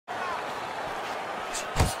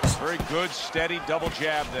Very good, steady double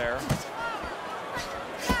jab there.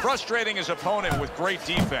 Frustrating his opponent with great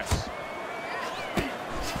defense.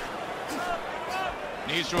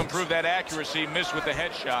 Needs to improve that accuracy. Missed with the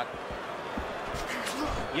headshot.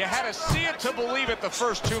 You had to see it to believe it the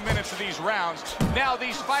first 2 minutes of these rounds. Now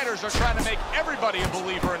these fighters are trying to make everybody a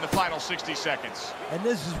believer in the final 60 seconds. And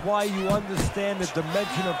this is why you understand the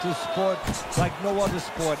dimension of this sport like no other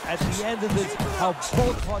sport. At the end of this, how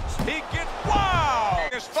both punches. He gets, wow!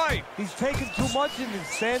 This fight. He's taking too much and he's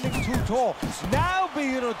standing too tall. Now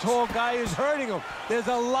being a tall guy is hurting him. There's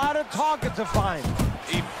a lot of target to find.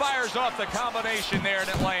 He fires off the combination there and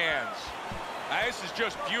it lands. Now, this is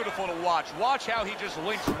just beautiful to watch. Watch how he just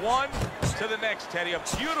links one to the next, Teddy. A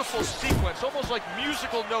beautiful sequence, almost like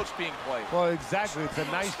musical notes being played. Well, exactly. It's a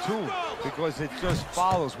nice tool because it just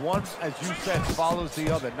follows. One, as you said, follows the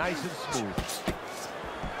other. Nice and smooth.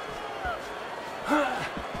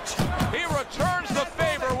 He returns the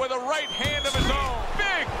favor with a right hand of his own.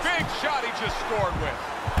 Big shot he just scored with.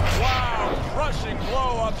 Wow, crushing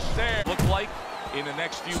blow upstairs. Look like in the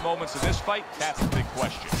next few moments of this fight, that's the big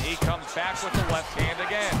question. He comes back with the left hand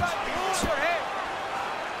again.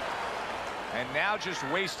 And now just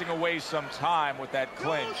wasting away some time with that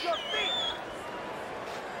clinch.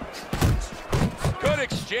 Good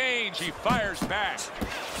exchange, he fires back.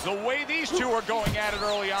 The way these two are going at it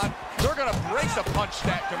early on, they're gonna break the punch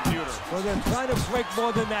stat computer. Well, they're trying to break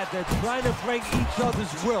more than that. They're trying to break each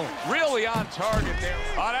other's will. Really on target there.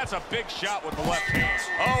 Oh, that's a big shot with the left hand.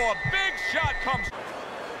 Oh, a big shot comes.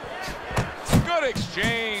 Good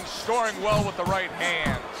exchange, scoring well with the right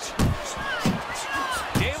hand.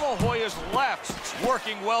 De La Hoya's left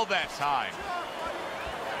working well that time.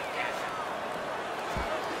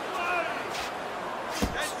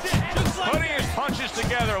 Putting his punches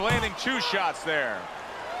together, landing 2 shots there.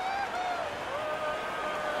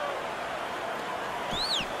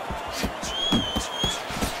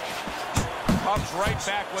 Comes right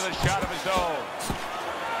back with a shot of his own.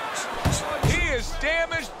 He is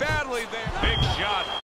damaged badly there. Big shot